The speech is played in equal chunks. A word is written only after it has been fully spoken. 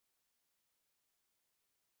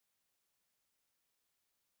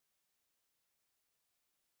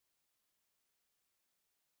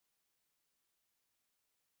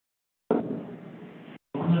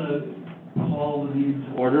going to call the meeting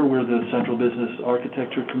to order. We're the Central Business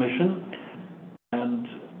Architecture Commission, and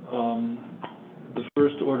the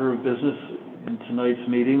first order of business in tonight's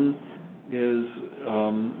meeting is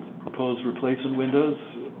proposed replacement windows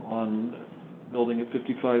on building at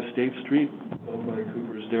 55 State Street, owned by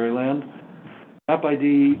Cooper's Dairyland. Map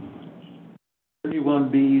ID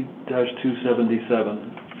 31B-277.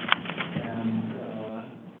 And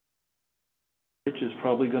Rich is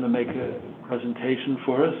probably going to make a presentation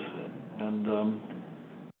for us. And I'm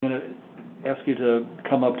going to ask you to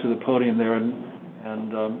come up to the podium there.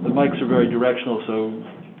 And the mics are very directional, so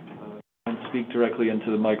speak directly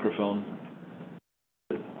into the microphone.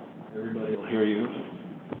 Everybody will hear you.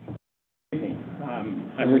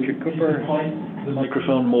 I'm Richard Cooper. Point the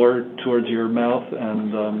microphone more towards your mouth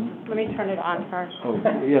and... Let me turn it on first. Oh,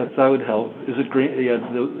 yes, that would help. Is it green? Yeah.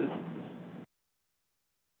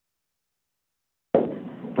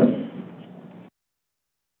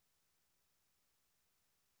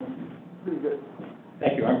 Pretty good.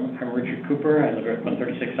 Thank you. I'm Richard Cooper. I live at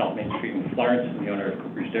 136 South Main Street in Florence. I'm the owner of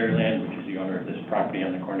Cooper's Dairyland, which is the owner of this property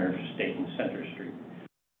on the corner of State and Center Street.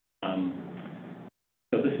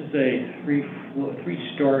 So this is a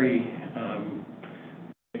three-story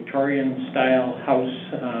Victorian-style house.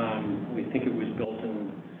 We think it was built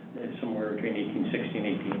in somewhere between 1860 and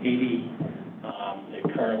 1880. It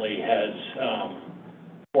currently has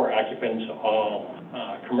 4 occupants, all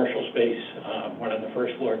commercial space, one on the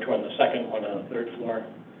first floor, 2 on the second, 1 on the third floor,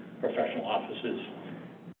 professional offices.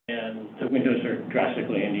 And the windows are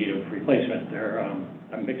drastically in need of replacement. They're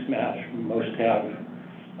a mixed match. Most have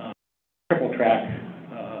triple track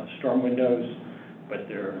storm windows, but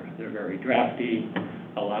they're very drafty.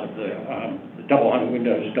 A lot of the double hung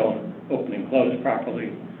windows don't open and close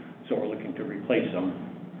properly, so we're looking to replace them.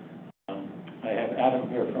 I have Adam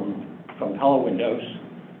here from Pella Windows,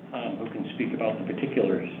 who can speak about the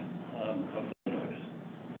particulars of the windows.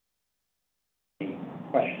 Any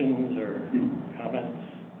questions or comments?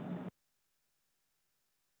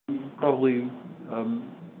 Probably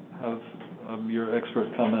have your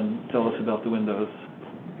expert come and tell us about the windows.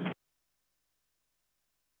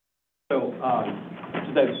 So,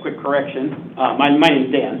 just a quick correction. My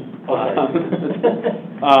name's Dan.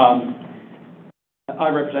 I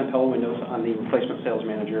represent Pella Windows. I'm the replacement sales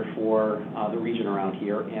manager for the region around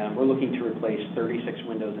here, and we're looking to replace 36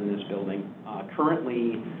 windows in this building.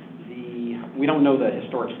 Currently, we don't know the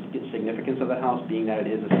historic significance of the house, being that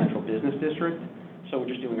it is a central business district, so we're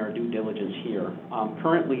just doing our due diligence here.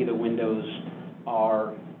 Currently, the windows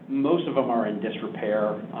most of them are in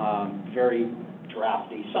disrepair, very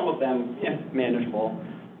drafty. Some of them manageable,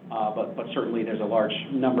 but certainly there's a large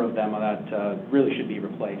number of them that really should be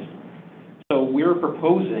replaced. So we're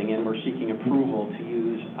proposing and we're seeking approval to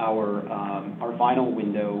use our vinyl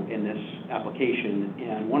window in this application.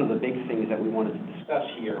 And one of the big things that we wanted to discuss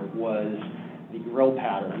here was the grill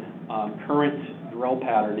pattern. Current grill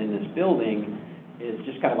pattern in this building is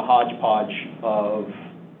just kind of a hodgepodge of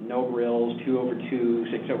no grills,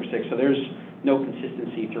 2/2, 6/6. So there's no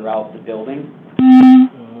consistency throughout the building.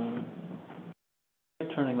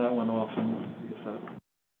 Turning that one off and see if that...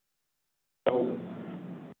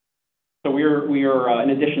 So we are in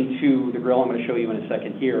addition to the grill I'm going to show you in a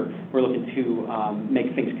second here, we're looking to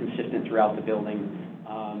make things consistent throughout the building,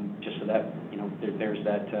 just so that there's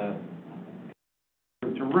that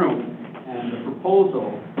room. And the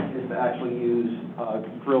proposal is to actually use a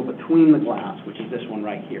grill between the glass, which is this one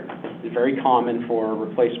right here. It's very common for a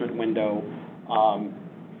replacement window,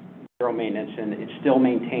 zero maintenance, and it still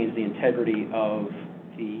maintains the integrity of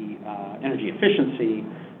the energy efficiency,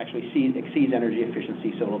 actually exceeds energy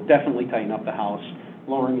efficiency, so it'll definitely tighten up the house,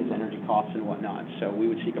 lowering its energy costs and whatnot. So we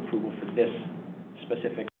would seek approval for this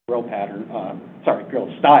specific grill pattern, grill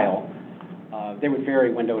style. They would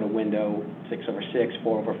vary window to window, 6/6,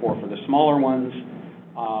 4/4 for the smaller ones,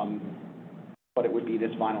 but it would be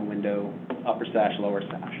this vinyl window, upper sash, lower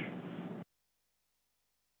sash.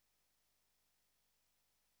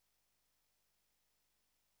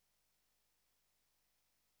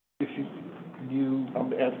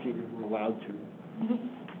 I'm asking if we're allowed to.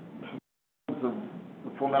 The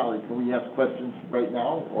formality, can we ask questions right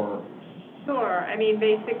now, or? Sure. I mean,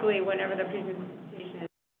 basically, whenever the presentation is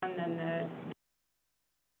done, then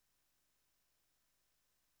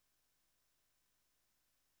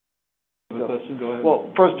the question, go ahead. Well,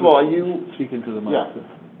 first of all, are you speaking to the mic? Yeah.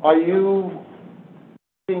 Are you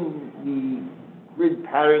seeing the grid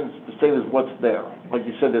patterns the same as what's there? Like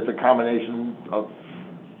you said, there's a combination of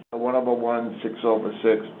 1/1,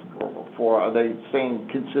 6/6, 4/4. Are they staying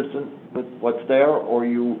consistent with what's there, or are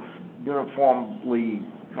you uniformly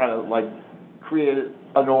kind of like create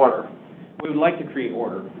an order We would like to create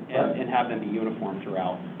order and have them be uniform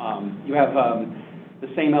throughout. You have the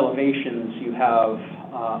same elevations. You have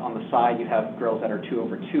on the side, you have grills that are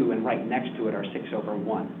 2/2, and right next to it are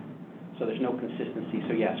 6/1. So there's no consistency.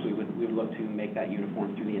 So yes, we would look to make that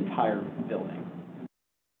uniform through the entire building.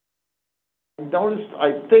 Noticed,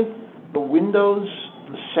 I think the windows,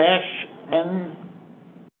 the sash and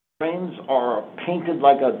frames are painted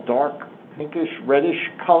like a dark pinkish, reddish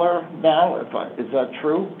color now. Is that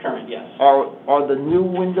true? Current, yes. Are the new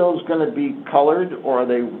windows going to be colored, or are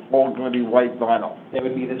they all going to be white vinyl? They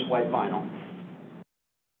would be this white vinyl.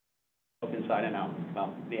 Both inside and out.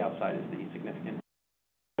 Well, the outside is the significant.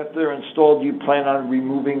 If they're installed, do you plan on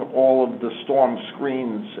removing all of the storm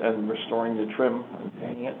screens and restoring the trim and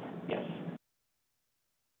painting it? Yes.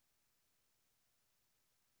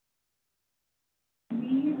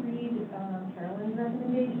 Carolyn's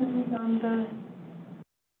recommendations on the...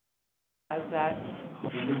 How's that?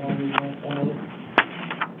 Is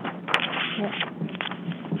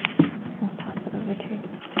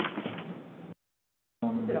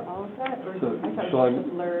it all of that, or So, I thought it shall was just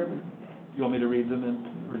a blurb? You want me to read them,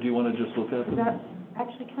 or do you want to just look at Is them? that,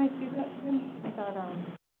 actually, can I do that again? I thought,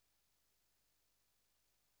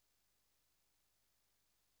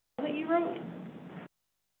 that you wrote?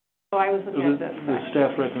 Oh, I was looking at this. The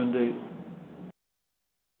staff recommendation.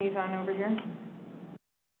 He's on over here.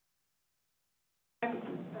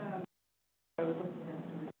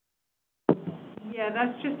 Yeah,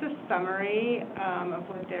 that's just a summary of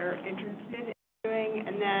what they're interested in doing,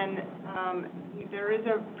 and then there is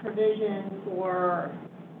a provision for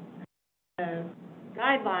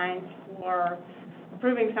guidelines for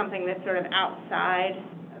approving something that's sort of outside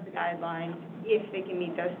of the guidelines if they can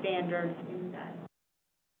meet those standards in that.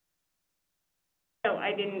 So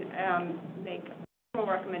I didn't make a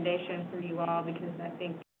formal recommendation for you all because I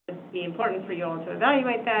think it would be important for you all to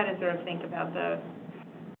evaluate that and sort of think about the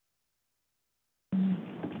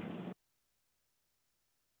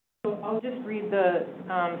So I'll just read the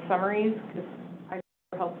summaries because I think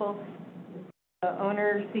they're helpful. The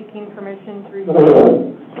owner seeking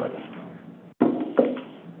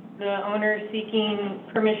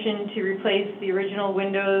permission to replace the original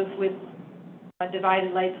windows with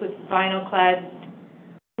divided lights with vinyl-clad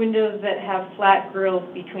windows that have flat grills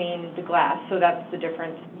between the glass. So that's the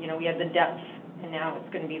difference. You know, we have the depth, and now it's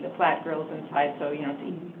going to be the flat grills inside. So, you know, it's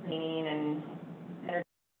easy cleaning and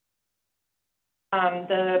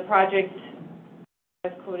the project,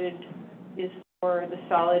 as quoted, is for the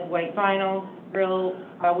solid white vinyl grill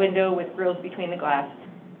window with grills between the glass.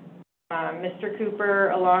 Mr. Cooper,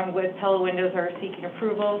 along with Pella Windows, are seeking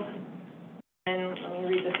approval. And let me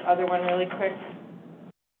read this other one really quick.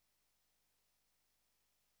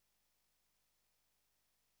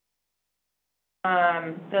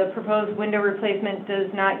 The proposed window replacement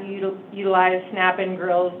does not utilize snap-in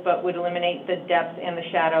grills, but would eliminate the depth and the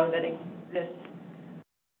shadow that exists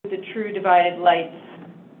with the true divided lights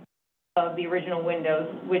of the original windows,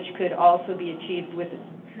 which could also be achieved with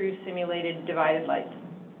true simulated divided lights.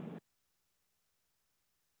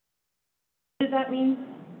 What does that mean?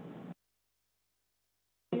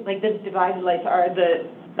 Like the divided lights are the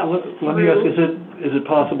Let me ask, is it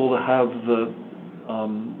possible to have the,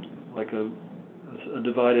 like a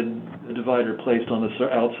divider placed on the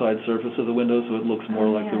outside surface of the window so it looks more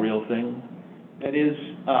like the real thing? That is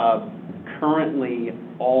currently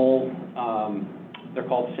all, they're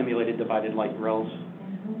called simulated divided light grills.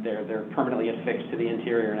 Mm-hmm. They're permanently affixed to the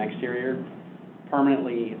interior and exterior.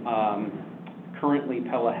 Currently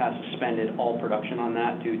Pella has suspended all production on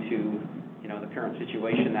that due to, you know, the current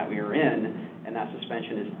situation that we are in, and that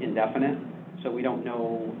suspension is indefinite. So we don't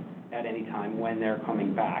know at any time when they're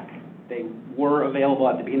coming back. They were available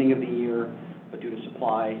at the beginning of the year, but due to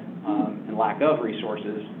supply and lack of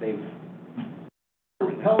resources, they've...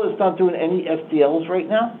 Pella's not doing any SDLs right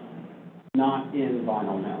now? Not in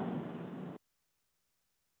vinyl now.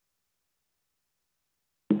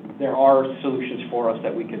 There are solutions for us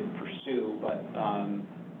that we could pursue, but,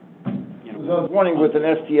 you know... I was wondering with an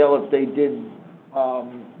SDL if they did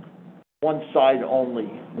one side only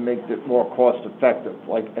to make it more cost effective,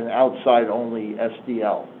 like an outside only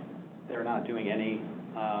SDL. They're not doing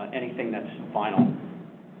anything that's vinyl.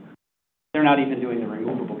 They're not even doing the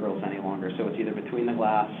removable grills any longer, so it's either between the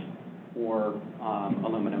glass or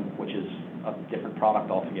aluminum, which is a different product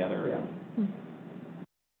altogether. Yeah.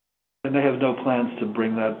 And they have no plans to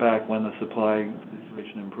bring that back when the supply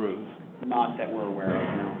situation improves? Not that we're aware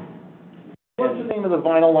of, no. What's the name of the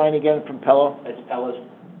vinyl line again from Pella? It's Pella's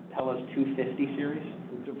 250 series.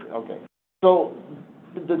 Okay. So,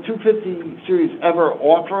 did the 250 series ever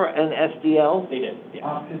offer an SDL? They did,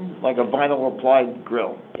 yeah. Like a vinyl applied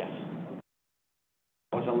grill? Yes.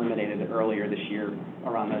 earlier this year,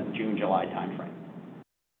 around the June, July timeframe.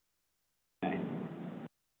 Okay.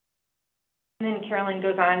 And then Carolyn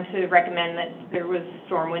goes on to recommend that there was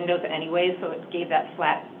storm windows anyway, so it gave that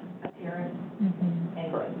flat appearance.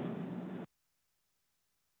 Correct.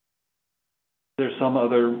 There's some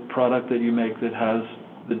other product that you make that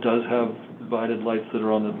does have divided lights that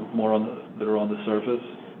are on the surface?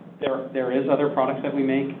 There is other products that we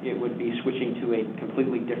make. It would be switching to a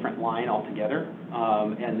completely different line altogether,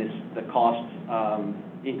 and the cost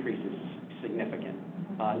increase is significant,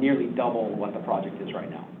 nearly double what the project is right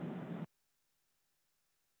now.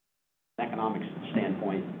 From an economics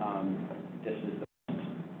standpoint, this is the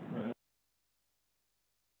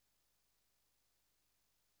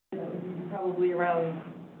Probably around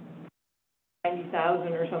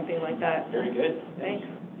 90,000 or something like that. very good. Thanks.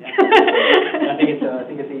 Yeah. I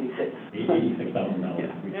think it's $86. $86,000.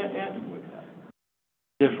 Yeah.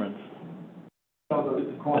 Difference.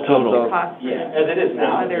 The cost total. of- Cost. Yeah, as it is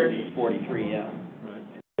now, Other- it's 43, yeah. Right.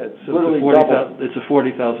 It's So literally it's double. it's a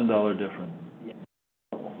 $40,000 difference.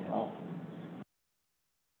 Wow.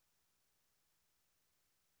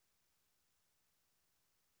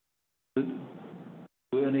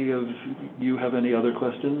 Do any of you have any other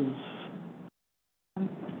questions?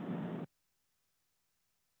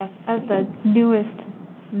 Yes, as the newest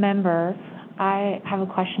member, I have a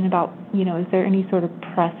question about, is there any sort of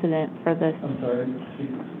precedent for this? I'm sorry?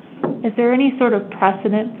 Is there any sort of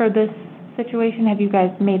precedent for this situation? Have you guys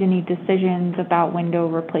made any decisions about window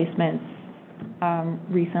replacements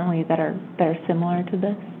recently that are similar to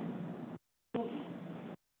this?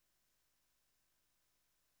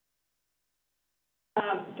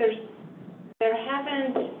 There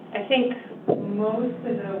haven't, I think most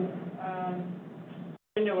of the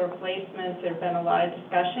window replacements, there's been a lot of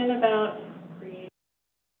discussion about creating.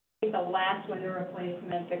 I think the last window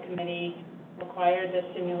replacement, the committee required the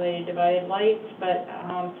simulated divided lights, but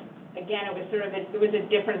again, it was it was a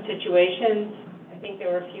different situation. I think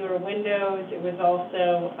there were fewer windows. It was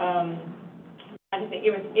also, I think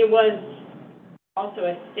it was also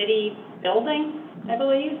a city building, I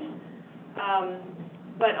believe.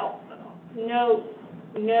 But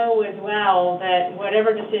know as well that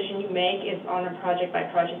whatever decision you make is on a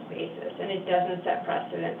project-by-project basis, and it doesn't set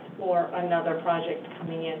precedents for another project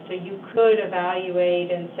coming in. So you could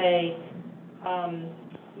evaluate and say,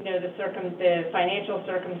 the financial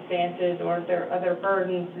circumstances, or if there are other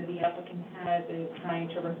burdens that the applicant has in trying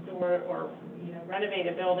to restore or renovate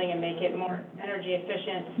a building and make it more energy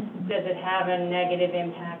efficient. Does it have a negative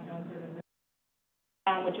impact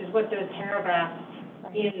on which is what those paragraphs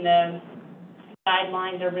in the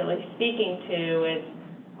guidelines are really speaking to, is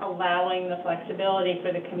allowing the flexibility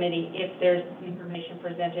for the committee if there's information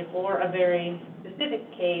presented for a very specific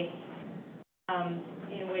case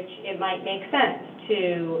in which it might make sense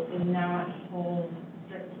to not hold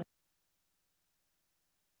strictly.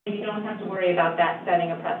 You don't have to worry about that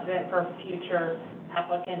setting a precedent for future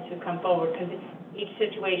applicants who come forward, because each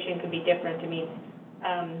situation could be different. I mean,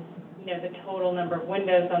 the total number of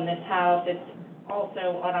windows on this house, it's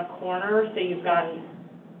also on a corner, so you've got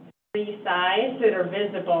 3 sides that are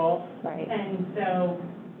visible. Right. And so,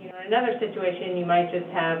 in another situation, you might just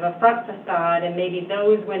have a front facade, and maybe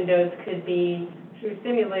those windows could be through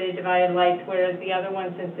simulated divided lights, whereas the other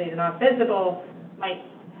ones, since they're not visible, might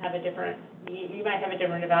have a different, you might have a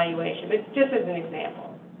different evaluation, but just as an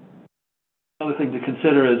example. Another thing to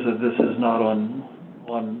consider is that this is not on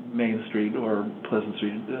Main Street or Pleasant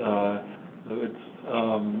Street.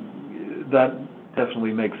 That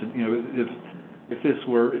definitely makes it, if this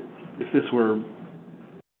were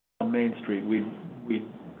on Main Street, we'd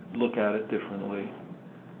look at it differently.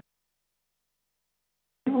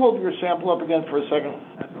 Can you hold your sample up again for a second?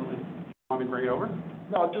 Absolutely. Want me to bring it over?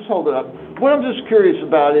 No, just hold it up. What I'm just curious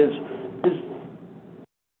about is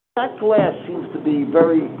that glass seems to be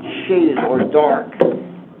very shaded or dark.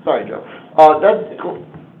 Sorry, Joe.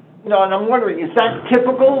 And I'm wondering, is that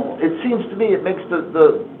typical? It seems to me it makes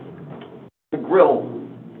the grill,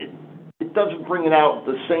 it doesn't bring it out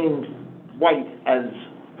the same white as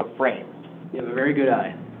the frame. You have a very good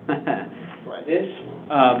eye. Right.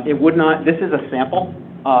 It would not, this is a sample.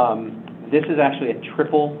 This is actually a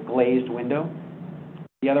triple glazed window.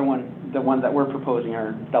 The other one, the ones that we're proposing,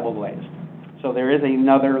 are double glazed. So there is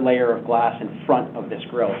another layer of glass in front of this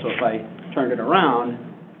grill. So if I turned it around,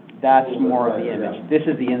 that's more of the image. This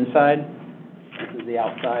is the inside, this is the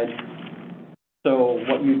outside. So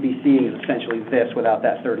what you'd be seeing is essentially this without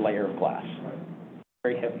that third layer of glass.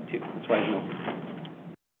 Very heavy too, that's why it's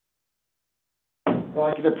no. Well,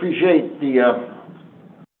 I can appreciate the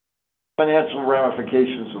financial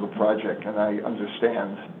ramifications of the project, and I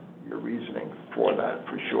understand your reasoning for that,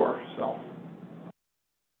 for sure, so.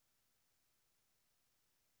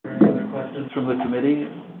 Are there any other questions from the committee?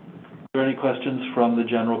 Are there any questions from the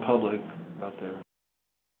general public out there?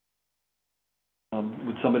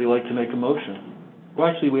 Would somebody like to make a motion? Well,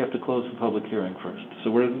 actually, we have to close the public hearing first.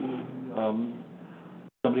 So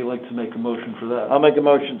somebody like to make a motion for that? I'll make a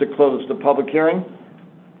motion to close the public hearing.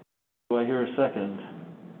 Do I hear a second?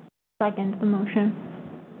 Second the motion.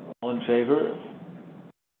 All in favor?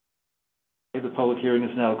 Okay, the public hearing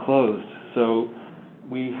is now closed. So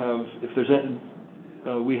we have, if there's any,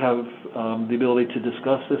 we have the ability to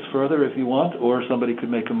discuss this further if you want, or somebody could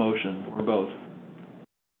make a motion, or both.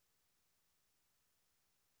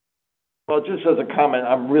 Well, just as a comment,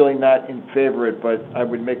 I'm really not in favor of it, but I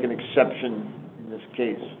would make an exception in this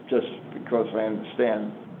case, just because I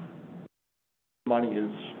understand money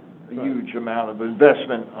is a huge amount of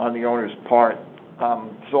investment on the owner's part.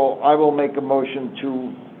 So I will make a motion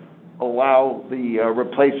to allow the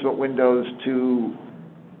replacement windows to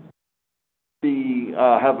be,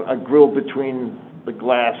 have a grill between the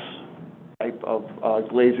glass type of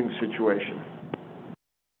glazing situation.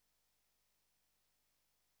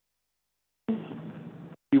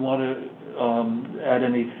 Do you want to add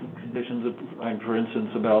any conditions, for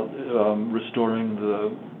instance, about restoring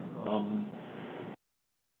the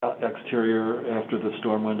exterior after the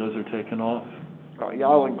storm windows are taken off? Yeah,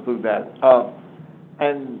 I'll include that.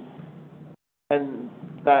 And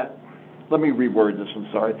that, let me reword this, I'm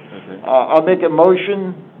sorry. Okay. I'll make a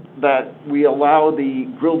motion that we allow the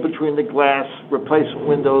grill between the glass replacement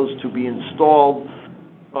windows to be installed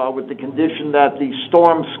with the condition that the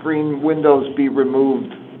storm screen windows be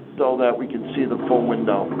removed so that we can see the full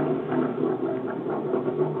window.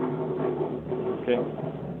 Okay.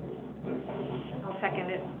 I'll second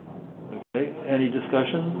it. Okay, any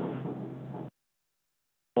discussion?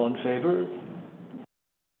 All in favor?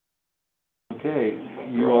 Okay,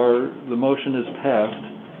 the motion is passed.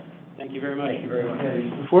 Thank you very much. Thank you very much.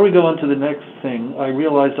 Okay, before we go on to the next thing, I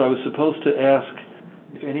realized I was supposed to ask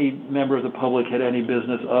if any member of the public had any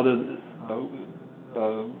business other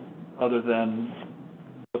than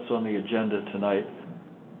what's on the agenda tonight.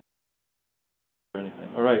 Or anything.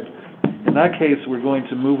 All right. In that case, we're going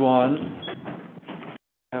to move on.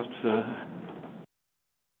 I have to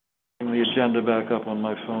bring the agenda back up on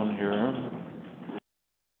my phone here.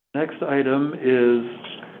 Next item is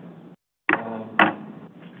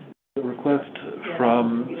the request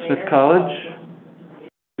from Smith College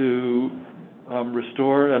to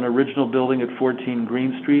restore an original building at 14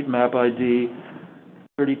 Green Street, map ID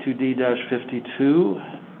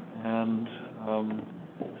 32D-52. And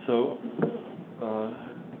so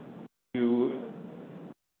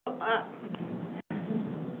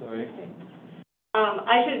sorry.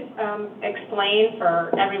 I should explain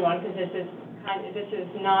for everyone, because this is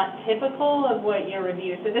not typical of what your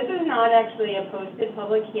review. So this is not actually a posted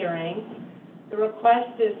public hearing. The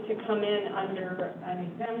request is to come in under an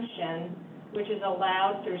exemption, which is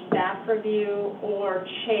allowed through staff review or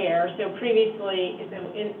chair. So previously,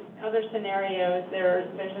 in other scenarios, there's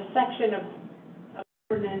a section of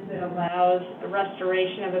ordinance that allows the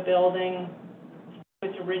restoration of a building to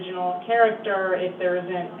its original character if there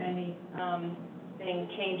isn't any thing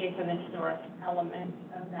changing from the historic element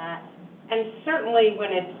of that. And certainly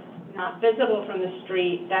when it's not visible from the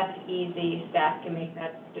street, that's easy. Staff can make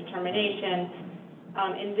that determination.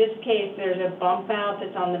 In this case, there's a bump out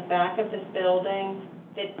that's on the back of this building.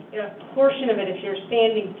 A portion of it, if you're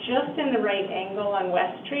standing just in the right angle on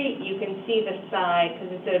West Street, you can see the side,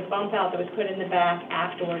 because it's a bump out that was put in the back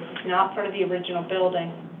afterwards. It's not part of the original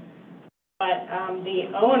building. But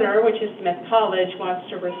the owner, which is Smith College, wants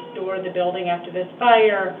to restore the building after this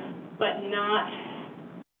fire, but not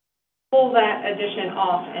pull that addition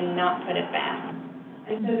off and not put it back.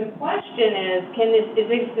 And so the question is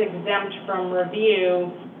this exempt from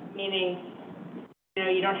review, meaning,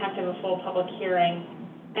 you don't have to have a full public hearing.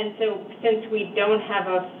 And so since we don't have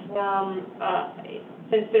a firm,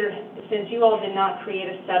 since you all did not create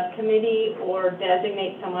a subcommittee or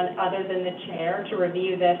designate someone other than the chair to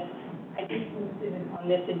review this, I just listed it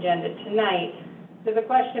on this agenda tonight. So the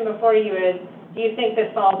question before you is, do you think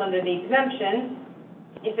this falls under the exemption?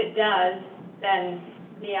 If it does, then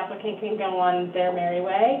the applicant can go on their merry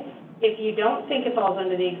way. If you don't think it falls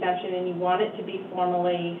under the exemption and you want it to be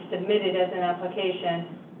formally submitted as an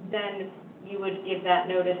application, then you would give that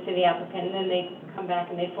notice to the applicant, and then they come back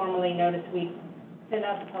and they formally notice. We send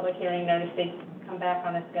out the public hearing notice. They come back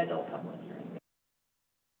on a scheduled public hearing.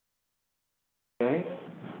 Okay.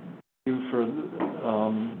 Thank you for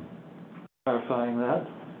clarifying that.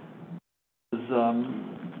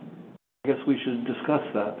 I guess we should discuss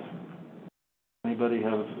that. Anybody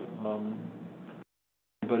have,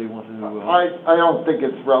 anybody want to? I don't think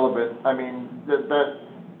it's relevant. I mean,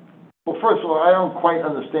 well, first of all, I don't quite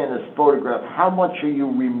understand this photograph. How much are you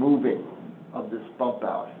removing of this bump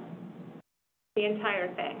out? The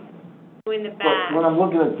entire thing. In the But back. when I'm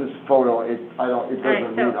looking at this photo, it doesn't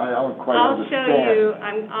read, I don't quite understand.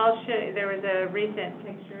 I'll show you, there was a recent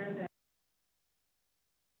picture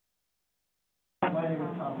that. My name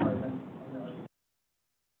is Tom Hartman.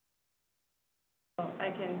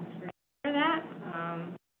 I can share that.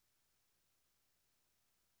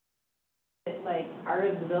 Is it like part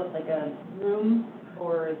of the build, like a room,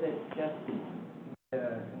 or is it just?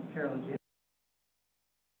 Carolyn G.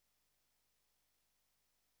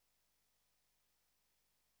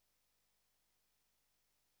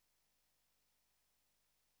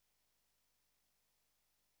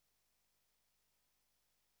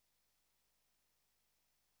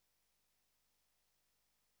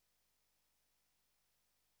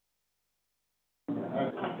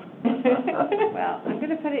 Well, I'm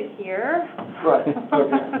gonna put it here. Right,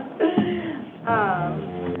 okay.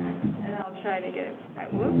 And I'll try to get it,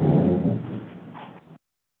 whoops.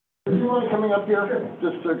 Do you mind coming up here,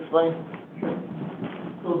 just to explain?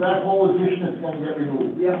 So that whole addition is gonna get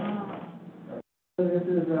removed? Yeah. So this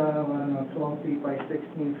is, I don't know, 12 feet by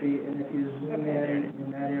 16 feet, and if you zoom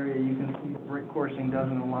in that area, you can see the brick coursing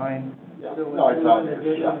doesn't align. Yeah. So No, it's it was obvious, an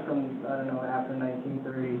addition yeah. from, I don't know, after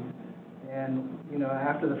 1930. And, you know,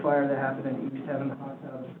 after the fire that happened in East Haven Hot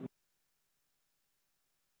Tub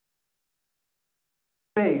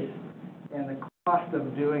space, and the cost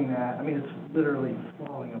of doing that, I mean, it's literally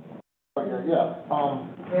falling apart. Yeah.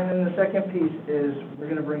 And then the second piece is, we're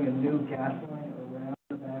gonna bring a new gas line around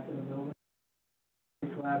the back of the building.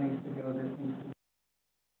 This slab needs to go, this needs to.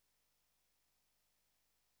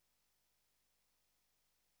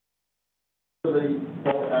 So they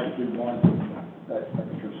don't actually want that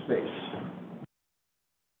extra space.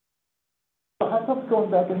 So how come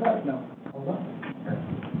going back in that? No. Hold on. Okay.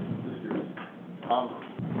 Just curious.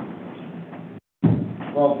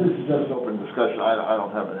 Well, this is just open discussion. I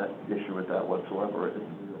don't have an issue with that whatsoever. It's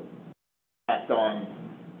act on.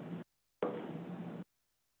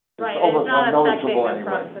 Right, It's almost it's not affecting unnoticeable the anyway.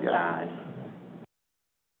 front Yeah. facade.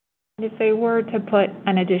 If they were to put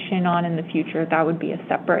an addition on in the future, that would be a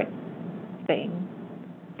separate thing.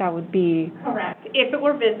 That would be, Correct. If it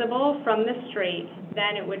were visible from the street,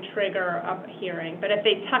 then it would trigger a hearing. But if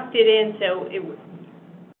they tucked it in so it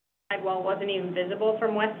sidewall wasn't even visible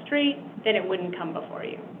from West Street, then it wouldn't come before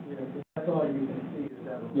you. Yeah, that's all you can see is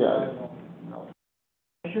that. Yeah. No.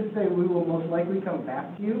 I should say we will most likely come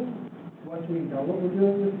back to you once we know what we're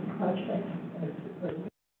doing with the project.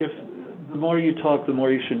 If, the more you talk, the more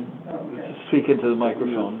you should speak into the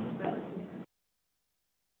microphone.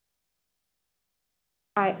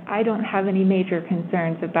 I don't have any major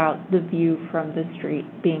concerns about the view from the street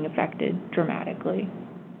being affected dramatically.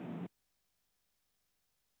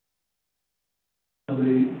 So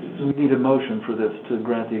we need a motion for this to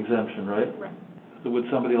grant the exemption, right? Right. So would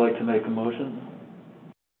somebody like to make a motion?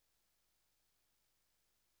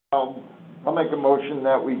 I'll make a motion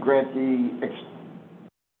that we grant the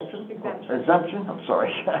exemption, I'm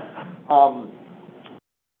sorry,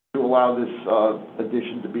 to allow this,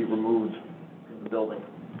 addition to be removed from the building.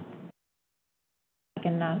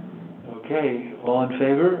 Second that. Okay, all in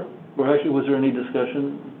favor? Or actually, was there any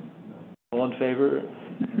discussion? All in favor?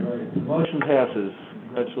 All right, the motion passes.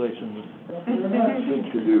 Congratulations. Thing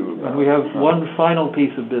to do. And we have one final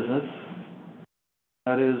piece of business.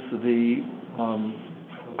 That is the,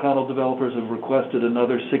 O'Connell developers have requested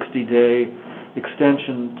another 60-day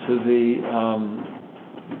extension to the,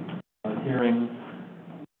 hearing,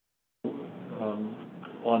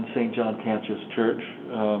 on St. John Cantius Church.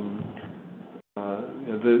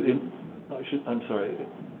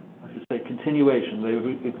 I should say continuation. They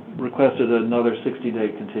requested another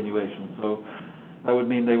 60-day continuation. So that would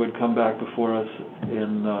mean they would come back before us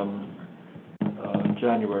in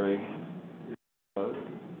January,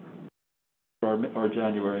 our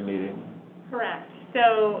January meeting. Correct.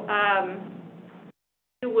 So,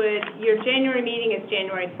 your January meeting is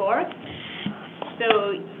January 4th,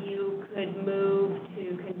 so you could move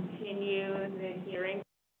to continue the hearing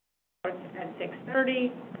at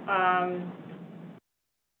 6:30.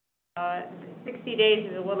 60 days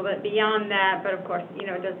is a little bit beyond that, but of course, you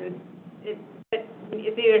know, it's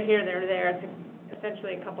either here or there. It's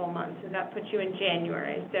essentially a couple of months, and that puts you in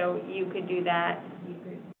January. So you could do that. You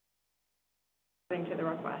could according to the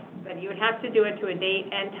request, but you would have to do it to a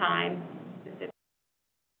date and time.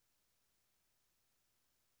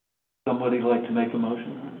 Somebody like to make a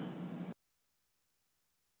motion?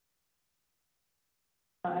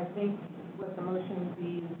 I think what the motion would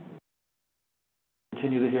be.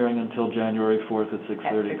 Continue the hearing until January 4th at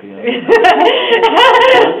 6:30 p.m. That's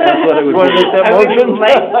That's what it would You wanna be. make that I would motion?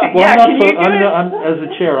 like to, Well, yeah, I'm not can you do it? as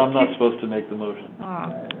a chair, I'm not supposed to make the motion.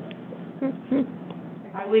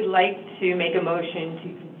 I would like to make a motion to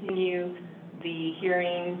continue the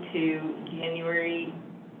hearing to January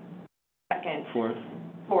 2nd,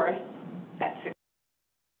 4th at 6. Is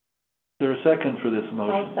there a second for this I'll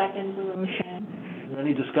motion? second the motion. Is there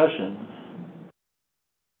any discussion?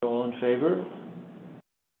 All in favor?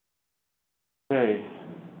 Okay.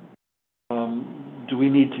 Do we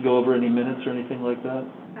need to go over any minutes or anything like that?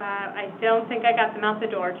 I don't think I got them out the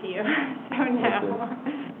door to you, so no.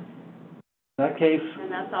 In that case, And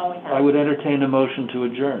that's all we have. I would entertain a motion to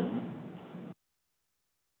adjourn.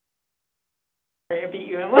 Sorry, I beat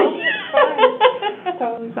you, Emily.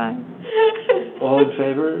 Totally fine. All in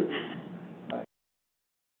favor?